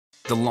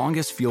The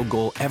longest field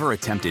goal ever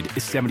attempted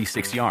is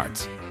 76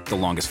 yards. The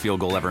longest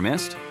field goal ever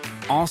missed?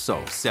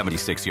 Also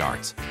 76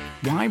 yards.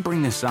 Why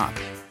bring this up?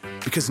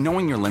 Because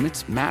knowing your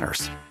limits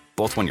matters,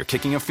 both when you're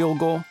kicking a field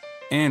goal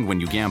and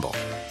when you gamble.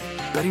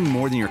 Betting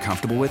more than you're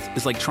comfortable with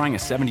is like trying a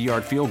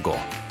 70-yard field goal.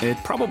 It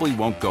probably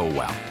won't go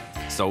well.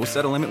 So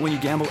set a limit when you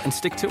gamble and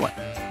stick to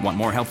it. Want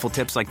more helpful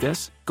tips like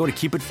this? Go to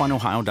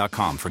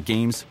keepitfunohio.com for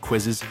games,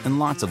 quizzes, and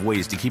lots of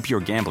ways to keep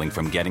your gambling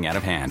from getting out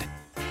of hand.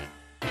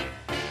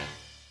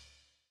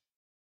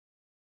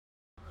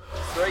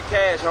 Straight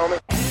cash, homie.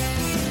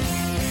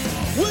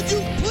 Would you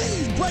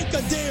please break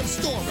a damn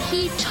story?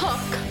 He took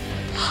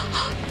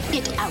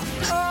it out.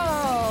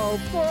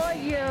 Oh, for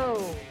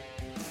you.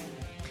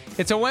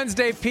 It's a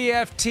Wednesday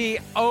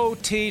PFT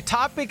OT.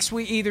 Topics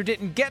we either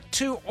didn't get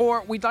to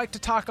or we'd like to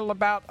talk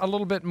about a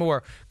little bit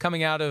more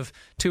coming out of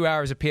 2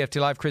 hours of PFT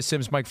Live. Chris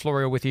Sims, Mike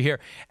Florio with you here.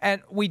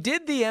 And we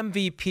did the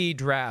MVP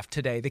draft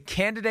today, the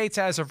candidates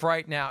as of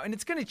right now. And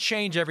it's going to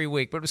change every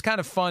week, but it was kind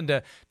of fun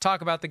to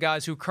talk about the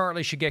guys who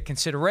currently should get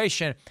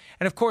consideration.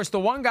 And, of course, the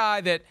one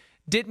guy that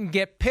didn't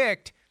get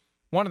picked,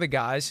 one of the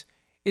guys,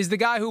 is the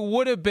guy who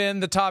would have been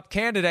the top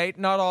candidate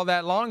not all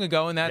that long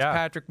ago, and that's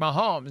Patrick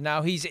Mahomes.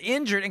 Now, he's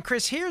injured. And,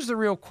 Chris, here's the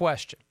real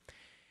question.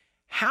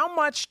 How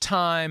much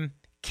time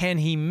can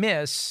he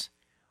miss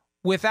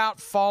without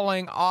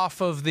falling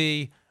off of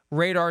the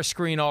radar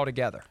screen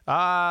altogether?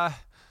 All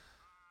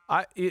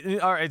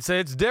right, so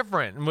it's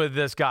different with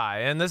this guy,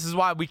 and this is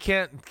why we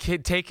can't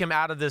take him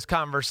out of this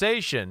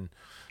conversation.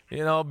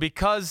 You know,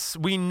 because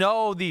we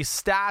know the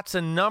stats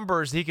and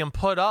numbers he can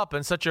put up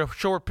in such a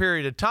short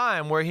period of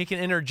time where he can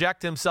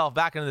interject himself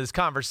back into this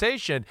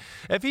conversation.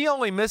 If he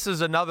only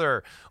misses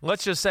another,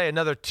 let's just say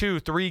another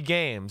 2-3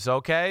 games,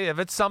 okay? If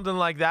it's something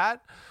like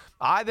that,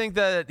 I think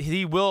that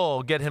he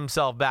will get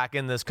himself back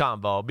in this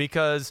combo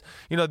because,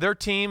 you know, their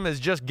team is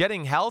just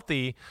getting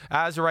healthy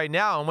as of right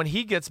now. And when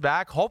he gets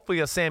back, hopefully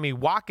a Sammy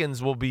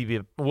Watkins will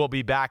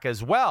be back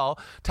as well.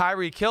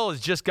 Tyreek Hill has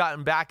just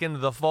gotten back into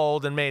the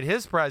fold and made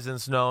his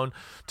presence known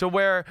to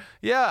where,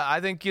 I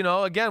think, you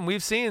know, again,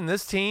 we've seen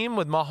this team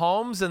with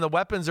Mahomes and the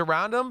weapons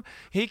around him.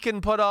 He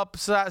can put up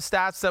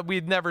stats that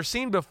we'd never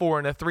seen before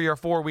in a 3 or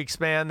 4 week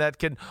span that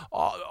can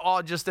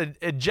all just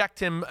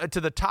eject him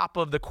to the top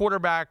of the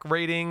quarterback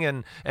rating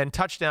and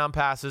touchdown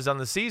passes on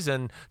the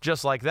season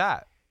just like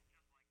that.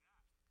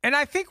 And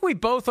I think we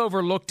both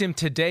overlooked him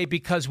today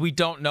because we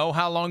don't know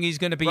how long he's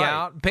going to be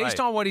out.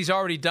 Based on what he's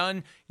already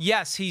done,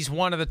 yes, he's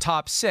one of the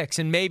top 6,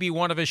 and maybe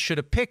one of us should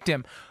have picked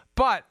him.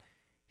 But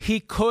he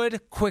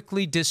could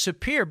quickly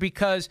disappear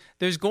because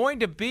there's going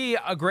to be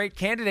a great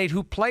candidate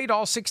who played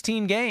all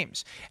 16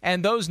 games,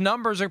 and those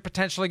numbers are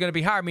potentially going to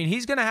be higher. I mean,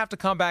 he's going to have to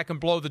come back and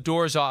blow the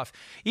doors off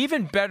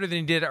even better than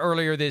he did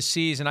earlier this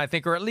season, I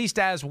think, or at least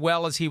as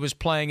well as he was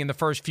playing in the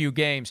first few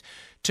games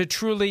to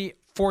truly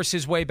force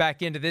his way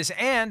back into this.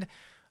 And,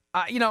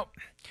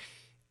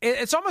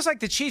 it's almost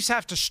like the Chiefs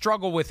have to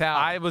struggle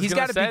without him. He's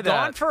got to be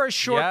gone for a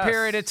short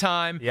period of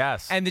time.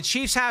 Yes. And the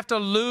Chiefs have to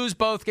lose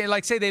both games.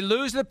 Like, say they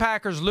lose to the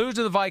Packers, lose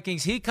to the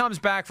Vikings. He comes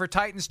back for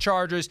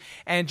Titans-Chargers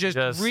and just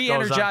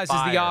re-energizes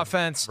the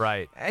offense.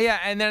 Right. Yeah,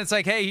 and then it's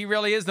like, hey, he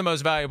really is the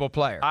most valuable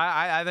player.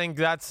 I think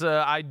that's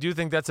I do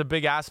think that's a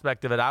big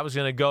aspect of it. I was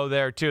going to go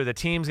there, too. The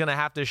team's going to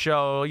have to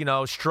show,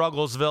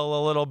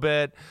 Strugglesville a little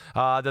bit,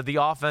 that the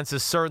offense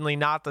is certainly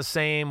not the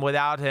same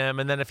without him.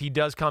 And then if he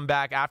does come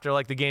back after,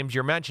 like, the games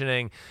you're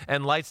mentioning,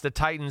 and lights the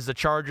Titans, the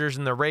Chargers,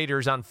 and the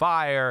Raiders on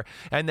fire,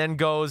 and then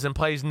goes and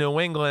plays New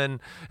England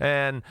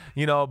and,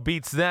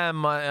 beats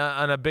them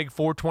on a big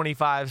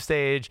 425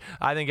 stage,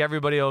 I think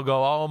everybody will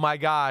go, oh my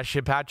gosh,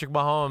 Patrick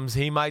Mahomes,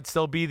 he might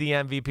still be the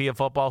MVP of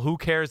football. Who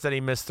cares that he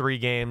missed 3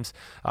 games?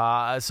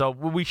 So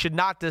we should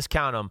not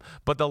discount him.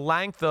 But the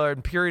length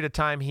and period of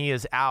time he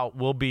is out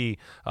will be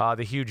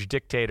the huge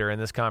dictator in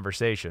this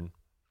conversation.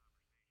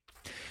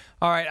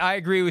 All right, I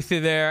agree with you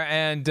there.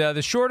 And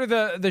the shorter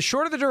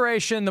the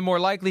duration, the more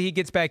likely he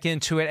gets back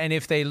into it. And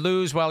if they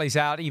lose while he's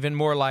out, even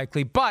more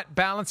likely. But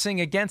balancing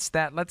against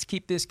that, let's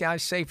keep this guy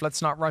safe.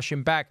 Let's not rush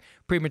him back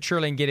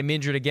prematurely and get him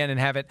injured again and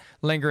have it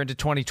linger into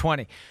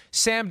 2020.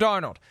 Sam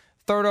Darnold,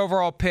 3rd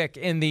overall pick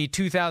in the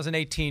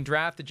 2018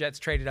 draft. The Jets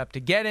traded up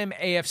to get him.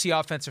 AFC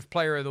Offensive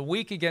Player of the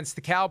Week against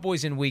the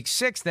Cowboys in Week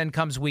 6. Then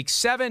comes Week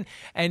 7,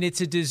 and it's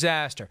a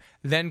disaster.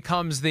 Then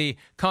comes the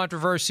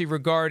controversy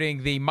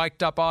regarding the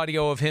mic'd up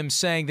audio of him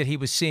saying that he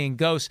was seeing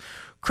ghosts.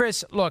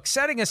 Chris, look,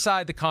 setting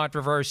aside the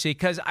controversy,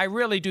 because I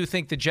really do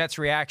think the Jets'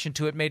 reaction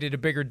to it made it a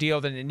bigger deal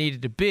than it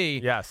needed to be.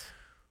 Yes.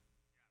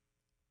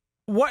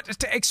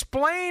 To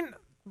explain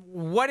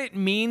what it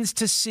means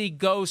to see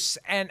ghosts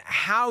and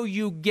how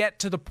you get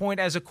to the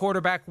point as a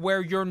quarterback where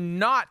you're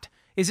not.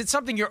 Is it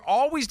something you're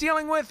always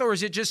dealing with, or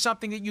is it just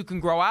something that you can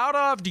grow out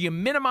of? Do you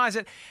minimize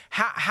it?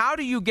 How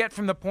do you get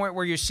from the point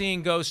where you're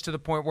seeing ghosts to the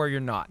point where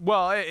you're not?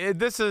 Well,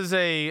 this is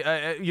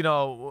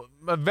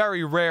a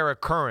very rare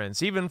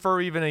occurrence, even for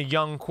a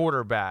young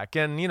quarterback.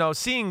 And,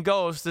 seeing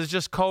ghosts is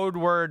just code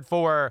word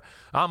for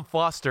I'm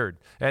flustered,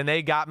 and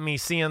they got me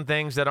seeing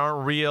things that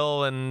aren't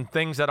real, and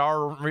things that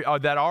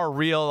are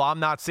real, I'm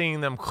not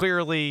seeing them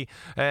clearly.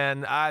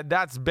 And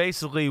that's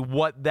basically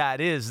what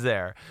that is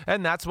there.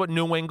 And that's what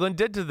New England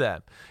did to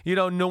them.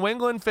 New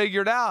England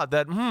figured out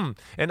that,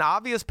 in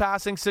obvious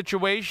passing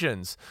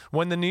situations,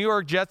 when the New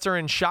York Jets are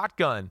in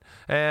shotgun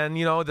and,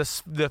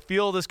 the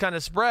field is kind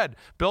of spread,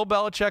 Bill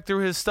Belichick,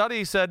 through his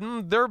study, said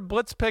their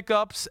blitz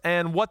pickups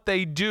and what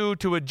they do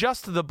to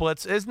adjust to the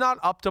blitz is not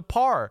up to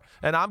par.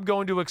 And I'm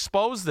going to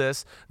expose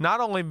this, not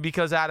only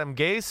because Adam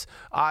Gase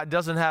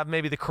doesn't have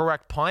maybe the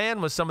correct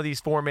plan with some of these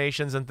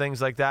formations and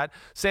things like that.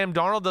 Sam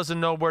Darnold doesn't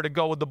know where to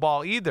go with the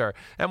ball either.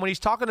 And when he's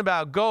talking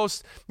about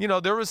ghosts,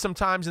 there was some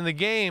times in the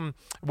game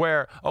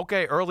where,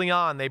 okay, early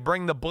on, they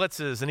bring the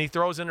blitzes and he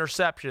throws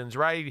interceptions,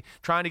 right?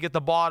 Trying to get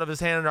the ball out of his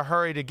hand in a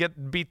hurry to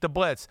beat the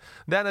blitz.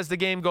 Then as the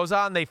game goes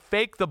on, they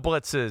fake the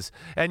blitzes,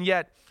 and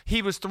yet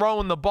he was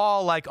throwing the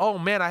ball like, oh,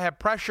 man, I have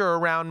pressure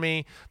around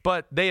me,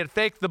 but they had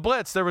faked the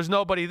blitz. There was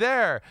nobody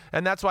there,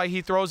 and that's why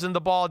he throws in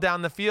the ball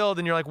down the field,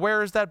 and you're like,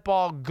 where is that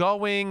ball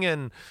going?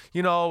 And,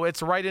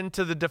 it's right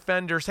into the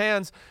defender's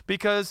hands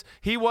because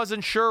he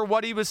wasn't sure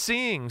what he was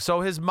seeing, so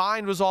his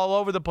mind was all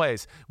over the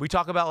place. We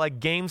talk about, like,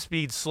 game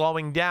speed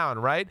slowing down,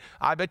 right?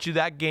 I bet you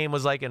that game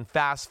was, like, in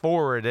fast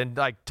forward and,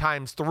 like,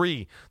 times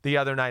 3 the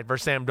other night for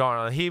Sam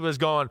Darnold. He was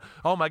going,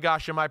 oh, my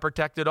gosh, am I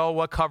protected? Oh,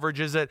 what coverage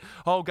is it?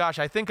 Oh, gosh,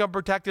 I think I'm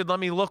protected. Let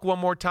me look one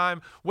more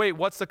time. Wait,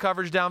 what's the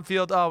coverage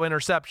downfield? Oh,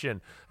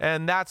 interception.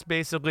 And that's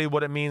basically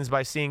what it means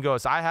by seeing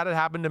ghosts. I had it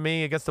happen to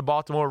me against the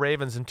Baltimore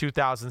Ravens in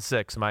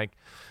 2006, Mike,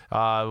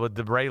 with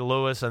the Ray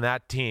Lewis and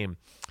that team.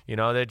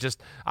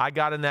 I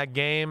got in that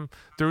game,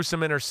 threw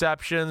some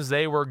interceptions.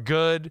 They were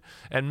good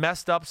and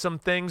messed up some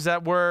things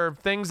that were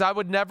things I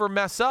would never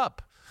mess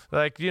up.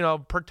 Like,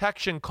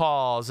 protection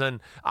calls and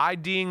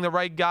IDing the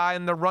right guy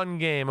in the run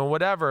game and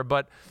whatever.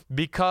 But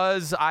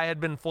because I had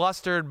been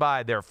flustered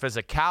by their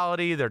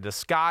physicality, their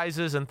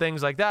disguises and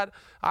things like that,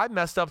 I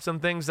messed up some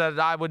things that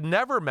I would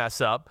never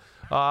mess up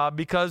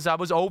because I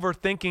was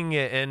overthinking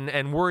it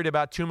and worried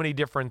about too many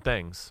different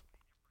things.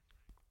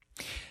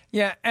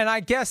 Yeah, and I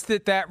guess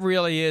that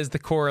really is the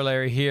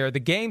corollary here. The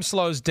game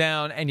slows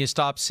down and you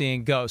stop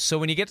seeing ghosts. So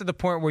when you get to the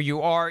point where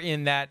you are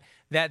in that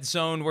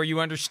zone where you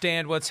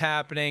understand what's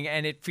happening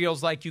and it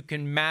feels like you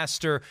can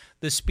master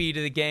the speed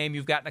of the game,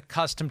 you've gotten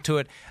accustomed to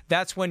it,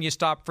 that's when you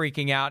stop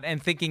freaking out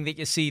and thinking that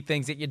you see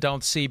things that you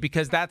don't see,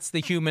 because that's the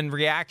human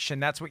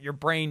reaction. That's what your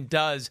brain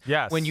does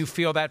when you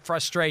feel that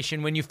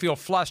frustration, when you feel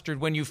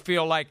flustered, when you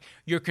feel like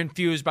you're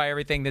confused by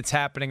everything that's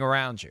happening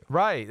around you.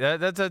 Right.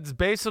 That's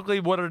basically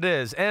what it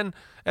is. And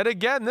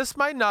again, this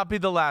might not be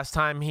the last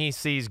time he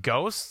sees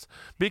ghosts,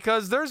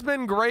 because there's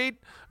been great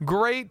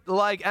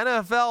like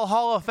NFL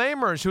Hall of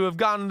Famers who have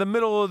gotten in the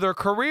middle of their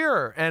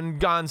career and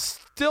gone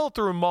still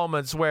through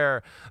moments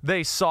where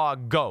they saw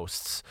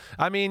ghosts.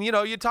 I mean,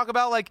 you talk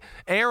about like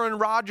Aaron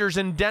Rodgers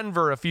in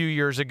Denver a few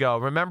years ago.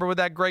 Remember with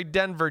that great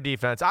Denver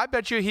defense? I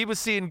bet you he was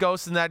seeing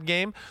ghosts in that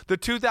game. The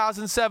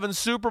 2007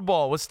 Super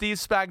Bowl with Steve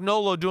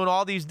Spagnuolo doing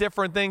all these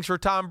different things for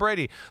Tom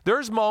Brady.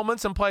 There's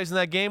moments and plays in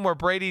that game where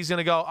Brady's going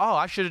to go, oh,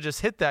 I should have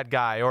just hit that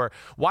guy. Or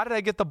why did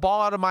I get the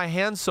ball out of my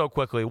hands so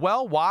quickly?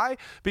 Well, why?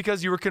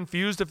 Because you were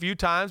confused a few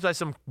times by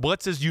some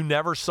blitzes you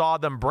never saw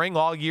them bring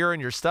all year in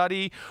your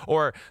study,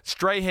 or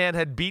Strahan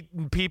had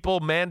beaten people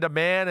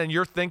man-to-man and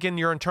you're thinking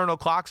your internal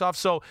clock's off.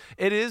 So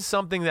it is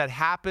something that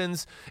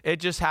happens. It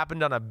just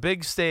happened on a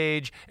big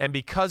stage, and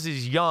because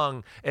he's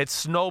young, it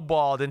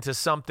snowballed into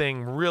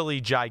something really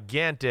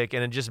gigantic,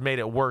 and it just made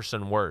it worse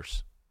and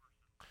worse.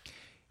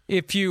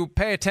 If you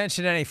pay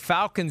attention to any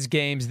Falcons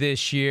games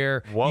this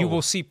year, you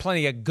will see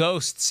plenty of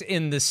ghosts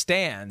in the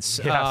stands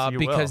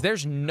because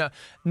there's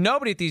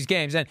nobody at these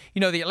games. And,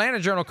 the Atlanta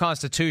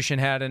Journal-Constitution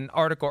had an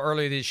article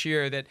earlier this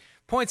year that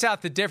points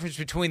out the difference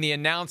between the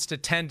announced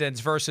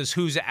attendance versus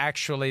who's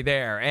actually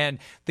there. And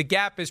the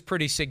gap is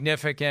pretty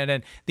significant.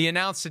 And the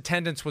announced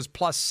attendance was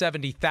plus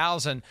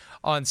 70,000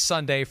 on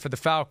Sunday for the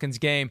Falcons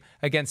game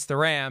against the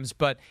Rams.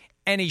 But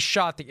any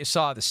shot that you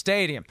saw of the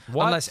stadium,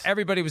 unless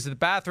everybody was in the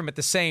bathroom at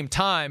the same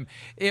time,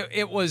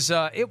 it was.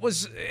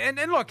 And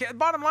look,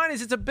 bottom line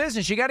is it's a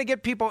business. You got to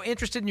get people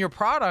interested in your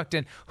product.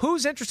 And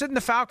who's interested in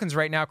the Falcons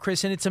right now,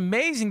 Chris? And it's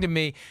amazing to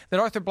me that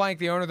Arthur Blank,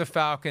 the owner of the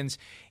Falcons,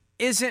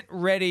 isn't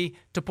ready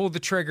to pull the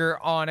trigger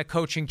on a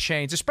coaching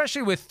change,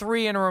 especially with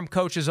 3 interim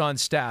coaches on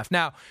staff.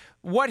 Now,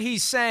 what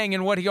he's saying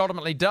and what he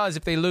ultimately does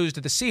if they lose to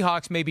the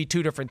Seahawks may be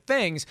two different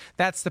things.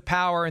 That's the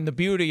power and the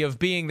beauty of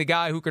being the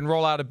guy who can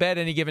roll out of bed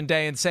any given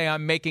day and say,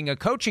 I'm making a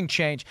coaching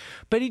change.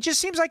 But he just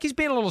seems like he's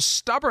being a little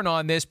stubborn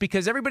on this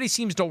because everybody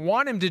seems to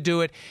want him to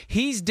do it.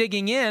 He's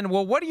digging in.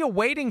 Well, what are you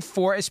waiting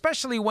for,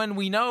 especially when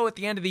we know at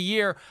the end of the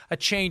year a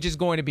change is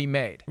going to be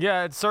made?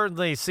 Yeah, it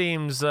certainly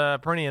seems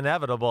pretty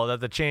inevitable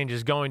that the change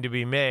is going to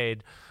be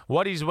made.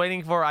 What he's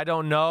waiting for, I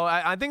don't know.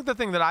 I think the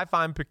thing that I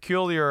find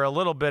peculiar a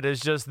little bit is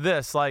just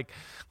this. Like,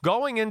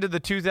 going into the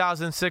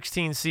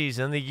 2016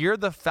 season, the year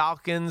the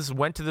Falcons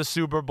went to the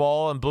Super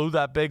Bowl and blew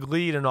that big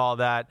lead and all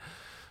that,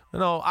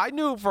 I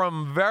knew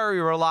from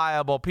very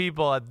reliable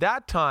people at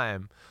that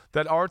time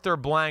that Arthur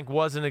Blank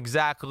wasn't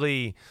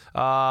exactly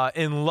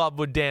in love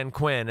with Dan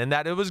Quinn, and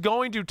that it was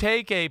going to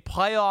take a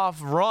playoff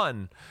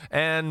run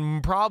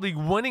and probably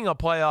winning a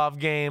playoff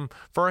game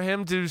for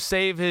him to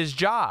save his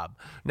job.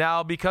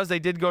 Now, because they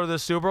did go to the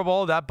Super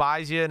Bowl, that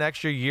buys you an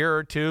extra year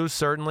or two,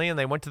 certainly, and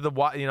they went to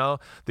the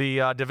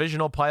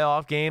divisional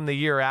playoff game the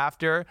year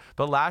after.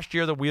 But last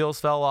year, the wheels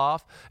fell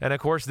off, and of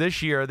course,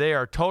 this year they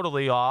are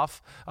totally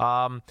off.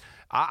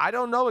 I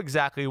don't know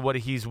exactly what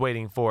he's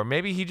waiting for.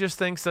 Maybe he just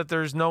thinks that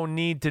there's no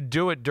need to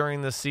do it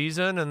during the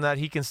season and that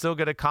he can still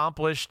get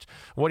accomplished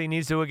what he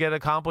needs to get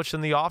accomplished in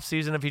the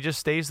offseason if he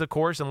just stays the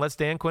course and lets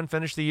Dan Quinn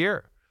finish the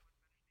year.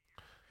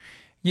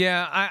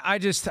 Yeah,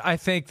 I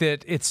think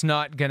that it's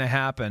not going to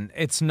happen.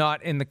 It's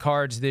not in the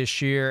cards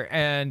this year.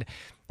 And,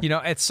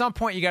 at some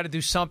point you got to do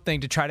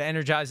something to try to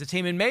energize the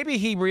team. And maybe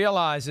he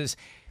realizes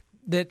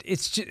that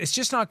it's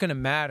just not going to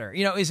matter.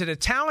 Is it a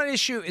talent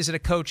issue? Is it a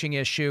coaching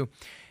issue?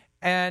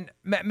 And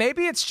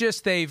maybe it's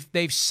just they've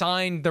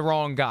signed the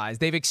wrong guys.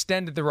 They've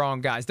extended the wrong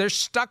guys. They're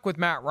stuck with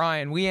Matt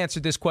Ryan. We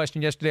answered this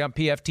question yesterday on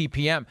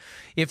PFTPM.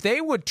 If they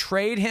would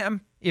trade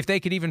him, if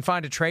they could even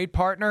find a trade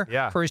partner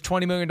for his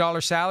 $20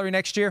 million salary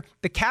next year,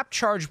 the cap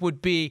charge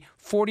would be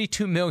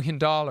 $42 million.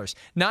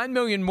 $9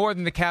 million more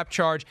than the cap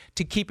charge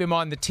to keep him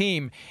on the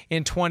team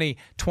in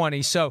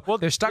 2020. So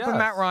they're stuck with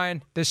Matt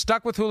Ryan. They're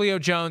stuck with Julio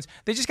Jones.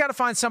 They just got to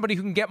find somebody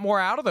who can get more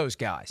out of those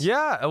guys.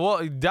 Yeah,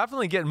 well,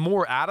 definitely get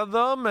more out of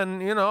them.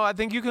 And, I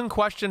think you can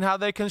question how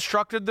they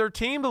constructed their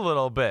team a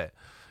little bit.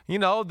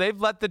 They've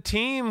let the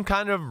team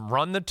kind of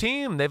run the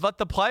team. They've let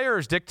the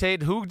players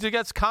dictate who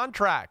gets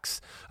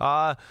contracts.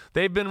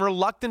 They've been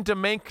reluctant to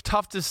make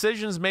tough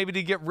decisions, maybe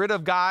to get rid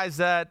of guys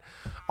that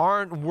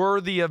aren't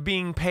worthy of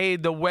being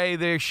paid the way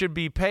they should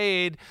be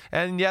paid,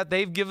 and yet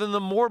they've given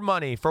them more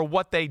money for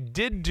what they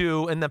did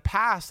do in the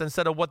past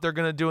instead of what they're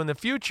going to do in the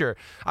future.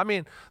 I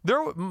mean,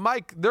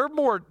 they're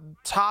more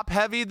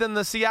top-heavy than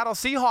the Seattle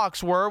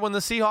Seahawks were when the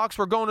Seahawks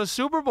were going to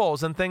Super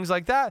Bowls and things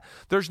like that.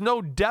 There's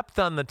no depth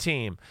on the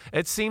team.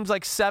 It seems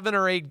like 7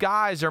 or 8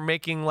 guys are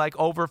making like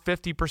over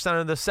 50%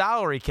 of the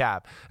salary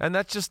cap, and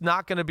that's just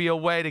not going to be a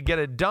way to get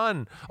it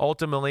done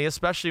ultimately,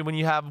 especially when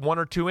you have 1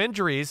 or 2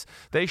 injuries.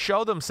 They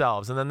show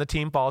themselves, and then the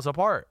team falls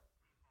apart.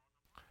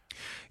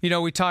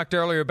 We talked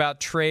earlier about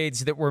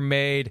trades that were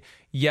made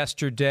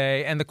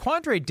yesterday, and the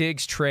Quandre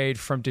Diggs trade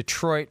from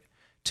Detroit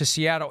to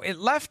Seattle, it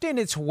left in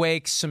its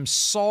wake some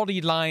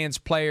salty Lions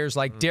players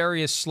like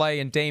Darius Slay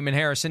and Damon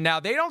Harrison. Now,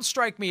 they don't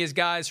strike me as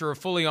guys who are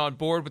fully on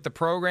board with the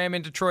program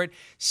in Detroit,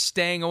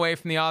 staying away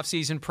from the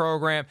offseason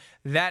program.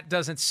 That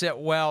doesn't sit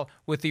well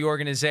with the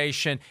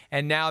organization.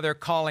 And now they're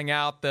calling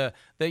out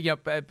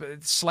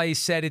Slay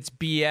said it's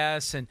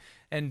BS,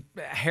 and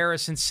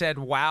Harrison said,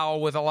 wow,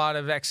 with a lot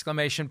of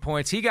exclamation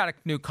points. He got a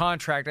new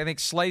contract. I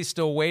think Slay's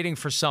still waiting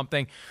for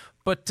something.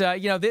 But,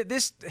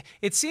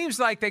 it seems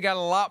like they got a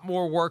lot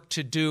more work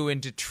to do in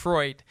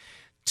Detroit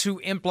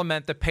to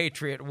implement the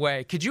Patriot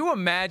way. Could you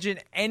imagine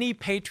any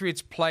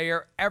Patriots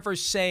player ever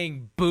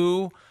saying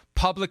boo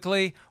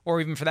publicly, or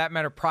even for that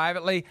matter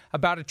privately,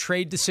 about a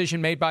trade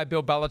decision made by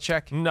Bill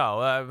Belichick? No,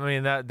 I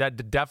mean,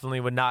 that definitely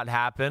would not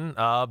happen.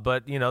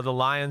 But, the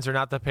Lions are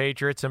not the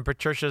Patriots, and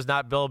Patricia's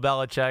not Bill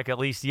Belichick, at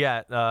least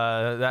yet.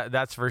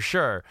 That's for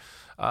sure.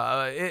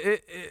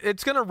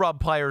 It's going to rub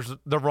players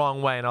the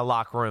wrong way in a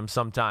locker room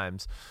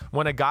sometimes.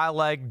 When a guy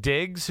like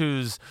Diggs,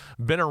 who's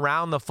been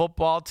around the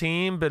football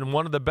team, been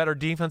one of the better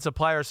defensive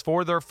players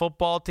for their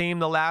football team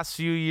the last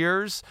few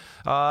years,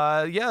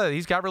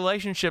 he's got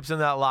relationships in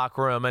that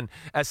locker room. And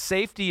as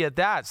safety at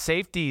that,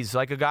 safeties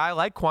like a guy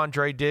like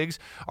Quandre Diggs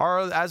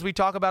are, as we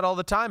talk about all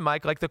the time,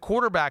 Mike, like the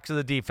quarterbacks of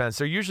the defense.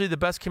 They're usually the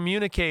best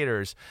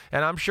communicators.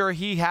 And I'm sure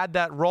he had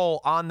that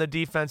role on the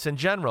defense in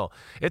general.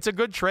 It's a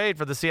good trade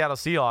for the Seattle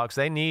Seahawks.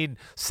 They need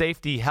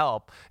safety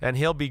help, and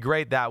he'll be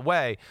great that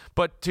way.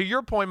 But to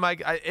your point,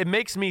 Mike, it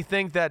makes me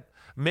think that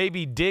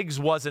maybe Diggs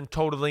wasn't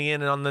totally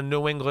in on the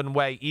New England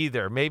way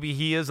either. Maybe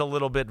he is a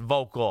little bit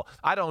vocal.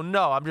 I don't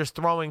know. I'm just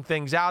throwing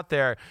things out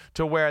there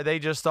to where they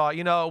just thought,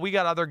 we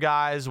got other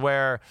guys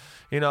where,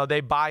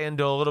 they buy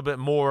into a little bit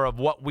more of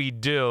what we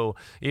do,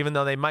 even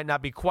though they might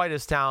not be quite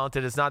as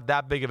talented. It's not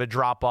that big of a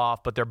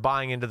drop-off, but they're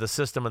buying into the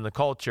system and the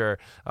culture.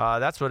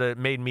 That's what it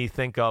made me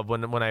think of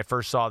when I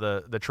first saw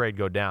the trade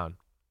go down.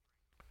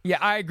 Yeah,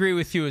 I agree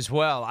with you as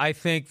well. I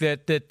think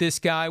that this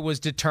guy was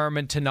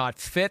determined to not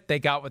fit. They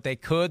got what they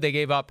could. They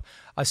gave up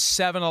a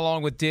 7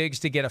 along with Diggs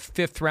to get a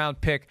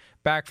 5th-round pick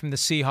back from the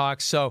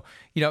Seahawks. So,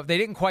 they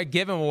didn't quite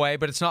give him away,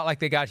 but it's not like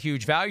they got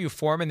huge value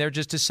for him, and they're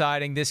just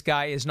deciding this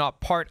guy is not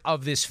part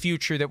of this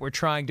future that we're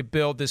trying to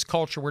build, this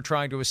culture we're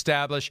trying to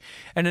establish.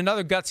 And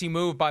another gutsy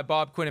move by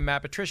Bob Quinn and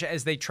Matt Patricia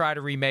as they try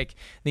to remake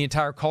the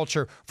entire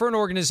culture for an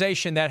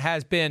organization that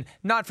has been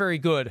not very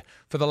good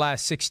for the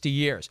last 60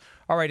 years.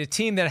 All right, a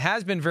team that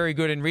has been very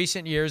good in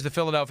recent years, the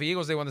Philadelphia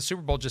Eagles, they won the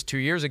Super Bowl just 2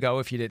 years ago,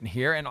 if you didn't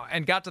hear,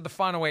 and got to the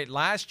Final Eight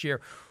last year.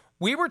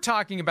 We were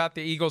talking about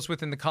the Eagles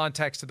within the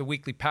context of the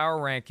weekly power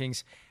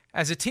rankings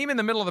as a team in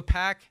the middle of the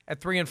pack at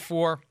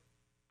 3-4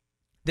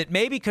 that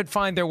maybe could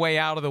find their way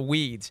out of the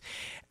weeds.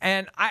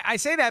 And I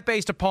say that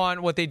based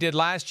upon what they did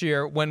last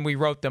year when we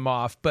wrote them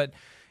off. But,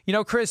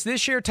 Chris,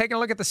 this year, taking a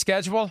look at the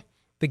schedule,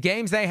 the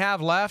games they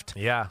have left,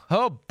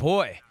 oh,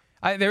 boy.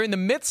 They're in the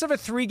midst of a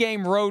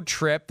 3-game road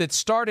trip that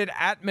started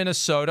at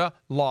Minnesota,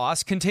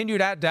 loss, continued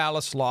at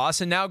Dallas,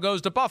 loss, and now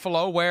goes to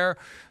Buffalo, where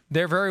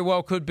there very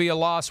well could be a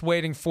loss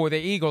waiting for the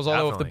Eagles.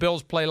 Although if the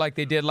Bills play like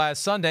they did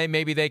last Sunday,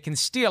 maybe they can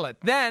steal it.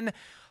 Then,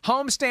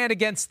 homestand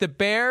against the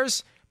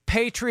Bears,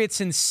 Patriots,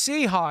 and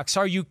Seahawks.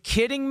 Are you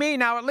kidding me?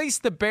 Now, at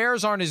least the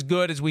Bears aren't as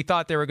good as we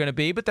thought they were going to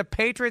be, but the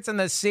Patriots and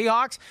the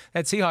Seahawks,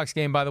 that Seahawks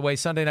game, by the way,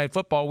 Sunday Night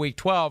Football, Week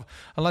 12,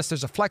 unless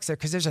there's a flex there,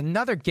 because there's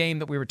another game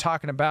that we were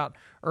talking about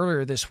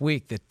earlier this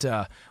week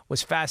that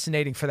was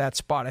fascinating for that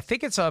spot. I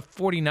think it's a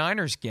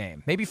 49ers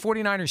game, maybe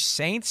 49ers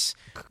Saints,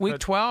 Week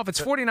 12. It's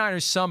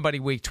 49ers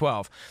somebody, Week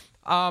 12.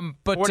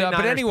 But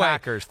anyway.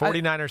 Packers,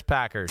 49ers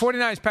Packers.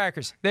 49ers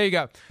Packers. There you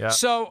go. Yeah.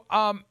 So,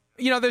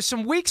 there's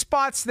some weak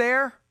spots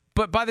there.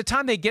 But by the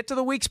time they get to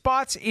the weak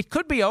spots, it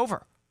could be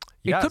over.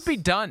 It could be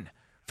done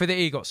for the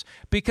Eagles.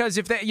 Because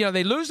if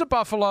they lose to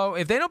Buffalo,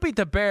 if they don't beat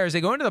the Bears, they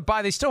go into the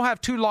bye, they still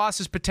have 2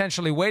 losses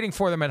potentially waiting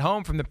for them at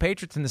home from the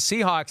Patriots and the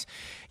Seahawks.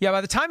 Yeah,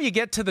 by the time you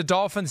get to the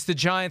Dolphins, the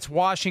Giants,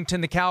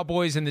 Washington, the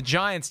Cowboys, and the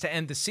Giants to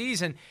end the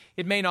season,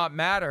 it may not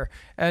matter.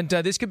 And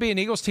this could be an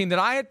Eagles team that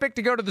I had picked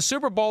to go to the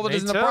Super Bowl that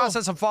is in the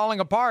process of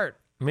falling apart.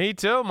 Me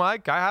too,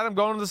 Mike. I had him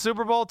going to the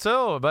Super Bowl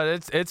too,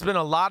 but it's been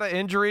a lot of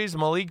injuries.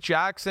 Malik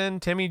Jackson,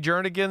 Timmy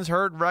Jernigan's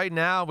hurt right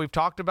now. We've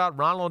talked about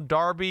Ronald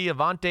Darby,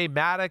 Avonte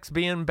Maddox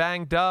being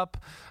banged up.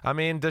 I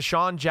mean,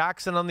 Deshaun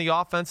Jackson on the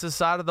offensive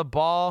side of the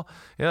ball.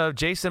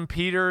 Jason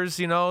Peters,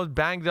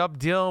 banged up,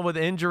 dealing with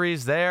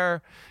injuries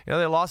there.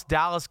 They lost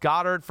Dallas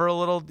Goedert for a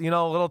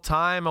little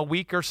time, a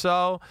week or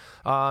so.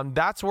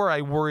 That's where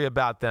I worry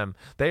about them.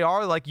 They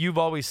are, like you've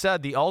always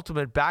said, the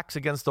ultimate backs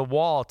against the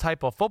wall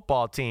type of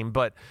football team,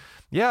 but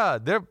yeah,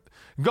 they're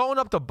going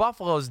up to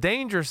Buffalo is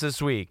dangerous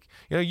this week.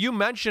 You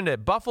mentioned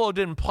it. Buffalo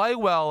didn't play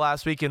well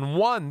last week and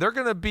won. They're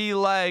going to be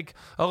like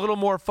a little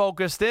more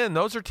focused in.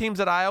 Those are teams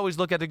that I always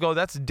look at to go,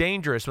 that's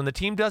dangerous. When the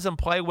team doesn't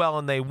play well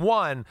and they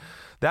won,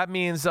 that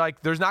means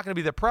like there's not going to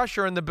be the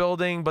pressure in the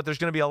building, but there's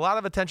going to be a lot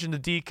of attention to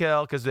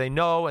detail because they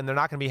know and they're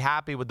not going to be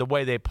happy with the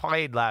way they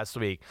played last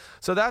week.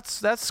 So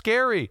that's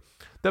scary.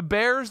 The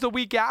Bears the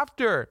week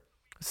after,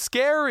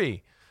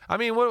 scary. I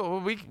mean,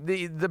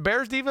 the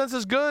Bears defense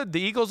is good. The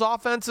Eagles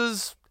offense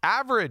is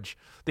average.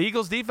 The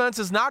Eagles defense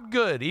is not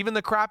good. Even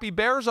the crappy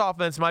Bears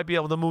offense might be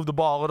able to move the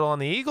ball a little on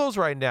the Eagles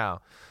right now.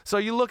 So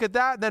you look at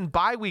that, then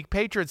bye week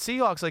Patriots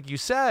Seahawks, like you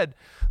said,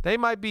 they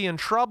might be in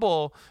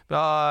trouble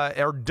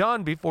or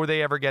done before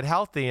they ever get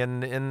healthy.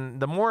 And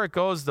the more it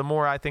goes, the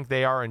more I think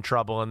they are in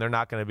trouble, and they're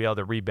not going to be able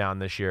to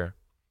rebound this year.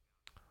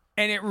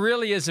 And it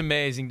really is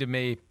amazing to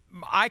me.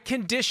 I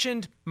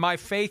conditioned my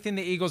faith in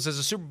the Eagles as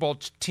a Super Bowl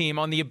team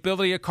on the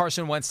ability of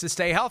Carson Wentz to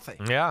stay healthy.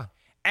 Yeah.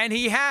 And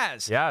he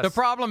has. Yes. The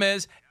problem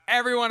is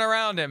everyone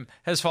around him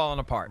has fallen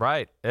apart.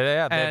 Right.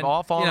 Yeah, they've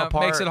all fallen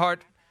apart. Makes it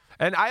hard.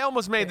 And I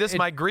almost made this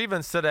my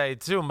grievance today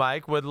too,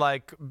 Mike, with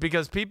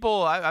because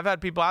people, I've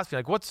had people ask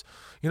me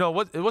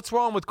what's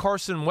wrong with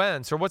Carson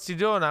Wentz or what's he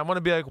doing? I want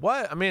to be like,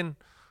 what? I mean,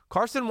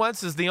 Carson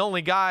Wentz is the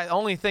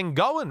only thing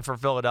going for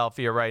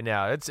Philadelphia right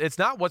now. It's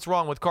not what's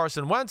wrong with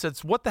Carson Wentz.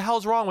 It's what the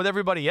hell's wrong with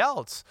everybody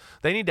else.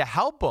 They need to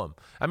help him.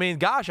 I mean,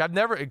 gosh,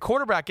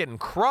 quarterback getting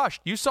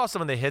crushed. You saw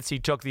some of the hits he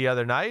took the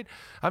other night.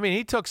 I mean,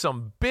 he took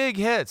some big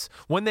hits.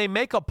 When they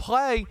make a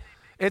play,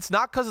 it's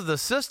not because of the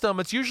system.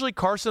 It's usually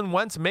Carson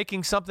Wentz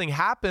making something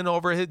happen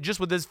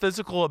just with his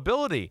physical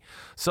ability.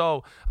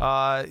 So,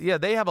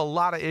 they have a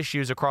lot of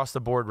issues across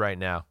the board right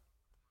now.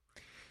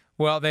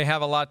 Well, they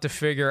have a lot to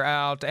figure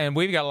out, and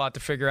we've got a lot to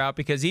figure out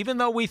because even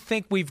though we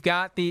think we've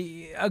got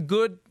a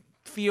good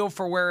feel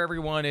for where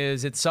everyone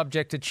is, it's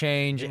subject to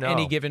change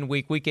any given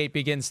week. Week 8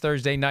 begins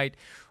Thursday night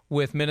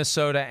with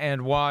Minnesota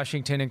and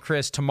Washington. And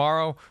Chris,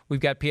 tomorrow we've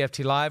got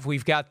PFT Live.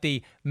 We've got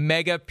the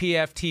mega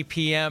PFT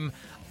PM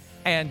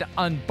and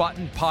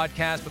Unbuttoned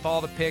podcast with all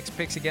the picks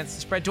against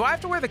the spread. Do I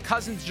have to wear the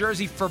Cousins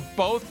jersey for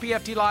both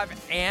PFT Live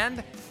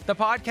and the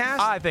podcast?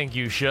 I think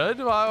you should.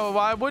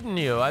 Why wouldn't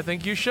you? I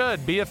think you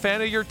should. Be a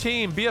fan of your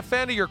team. Be a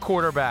fan of your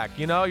quarterback.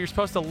 You're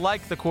supposed to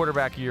like the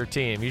quarterback of your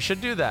team. You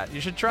should do that.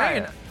 You should try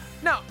it.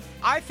 No,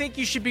 I think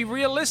you should be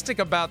realistic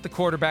about the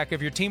quarterback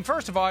of your team.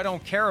 First of all, I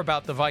don't care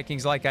about the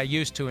Vikings like I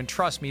used to, and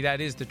trust me, that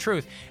is the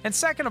truth. And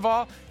second of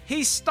all,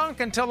 he stunk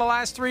until the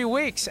last 3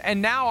 weeks,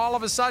 and now all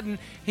of a sudden,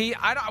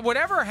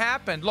 whatever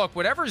happened, look,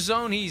 whatever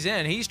zone he's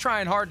in, he's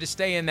trying hard to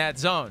stay in that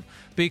zone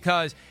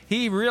because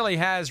he really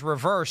has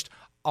reversed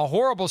a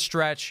horrible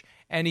stretch,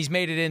 and he's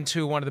made it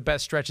into one of the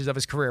best stretches of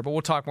his career. But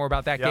we'll talk more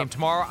about that game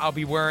tomorrow. I'll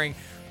be wearing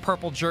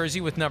purple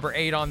jersey with number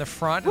 8 on the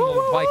front and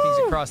little Vikings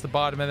across the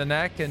bottom of the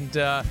neck, and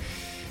good.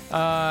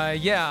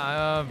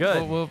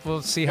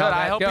 We'll see how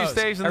that goes. I hope he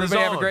stays in the zone.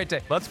 Everybody have a great day.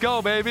 Let's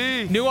go,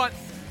 baby. New one.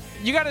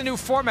 You got a new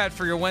format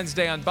for your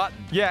Wednesday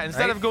Unbuttoned. Yeah,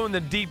 instead of going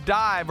the deep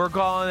dive, we're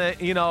calling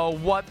it,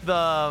 what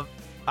the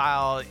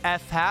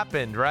F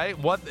happened, right?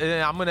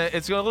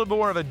 It's a little bit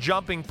more of a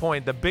jumping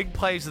point, the big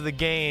plays of the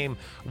game,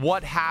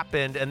 what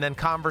happened, and then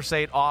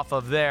conversate off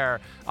of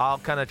there. I'll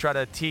kind of try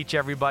to teach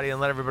everybody and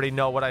let everybody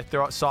know what I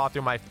saw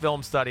through my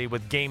film study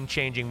with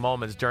game-changing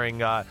moments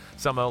during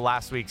some of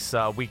last week's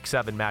Week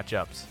 7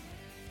 matchups.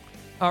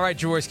 All right,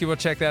 Jaworski, we'll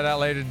check that out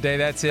later today.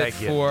 That's it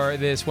for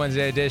this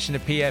Wednesday edition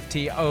of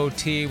PFT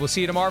OT. We'll see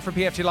you tomorrow for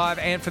PFT Live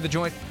and for the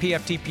joint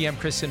PFT PM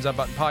Chris Sims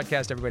Unbuttoned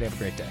podcast. Everybody have a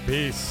great day.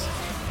 Peace.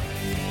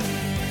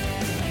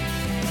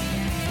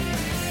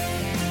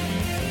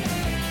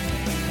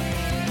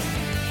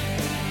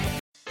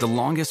 The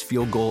longest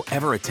field goal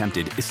ever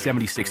attempted is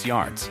 76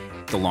 yards.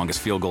 The longest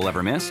field goal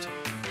ever missed?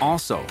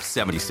 Also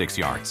 76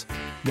 yards.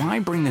 Why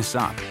bring this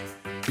up?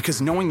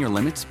 Because knowing your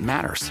limits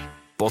matters,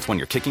 both when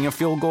you're kicking a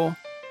field goal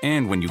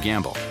and when you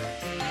gamble.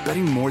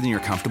 Betting more than you're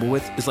comfortable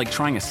with is like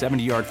trying a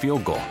 70-yard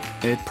field goal.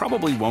 It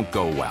probably won't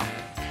go well.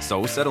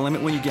 So set a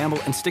limit when you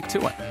gamble and stick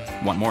to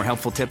it. Want more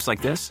helpful tips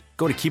like this?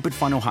 Go to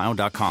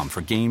keepitfunohio.com for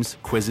games,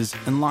 quizzes,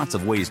 and lots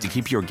of ways to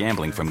keep your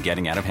gambling from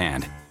getting out of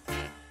hand.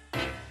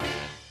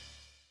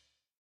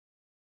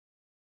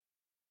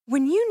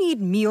 When you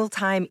need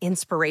mealtime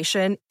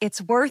inspiration, it's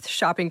worth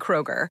shopping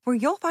Kroger, where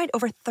you'll find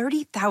over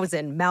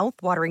 30,000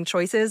 mouth-watering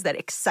choices that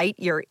excite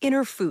your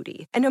inner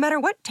foodie. And no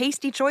matter what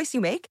tasty choice you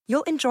make,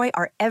 you'll enjoy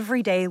our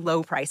everyday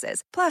low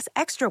prices, plus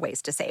extra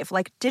ways to save,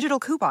 like digital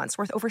coupons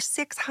worth over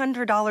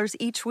 $600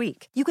 each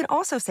week. You can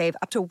also save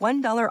up to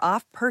 $1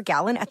 off per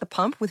gallon at the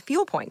pump with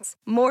fuel points.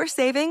 More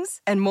savings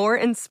and more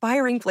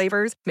inspiring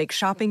flavors make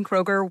shopping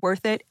Kroger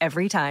worth it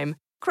every time.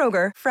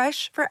 Kroger,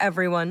 fresh for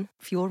everyone.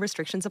 Fuel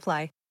restrictions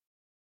apply.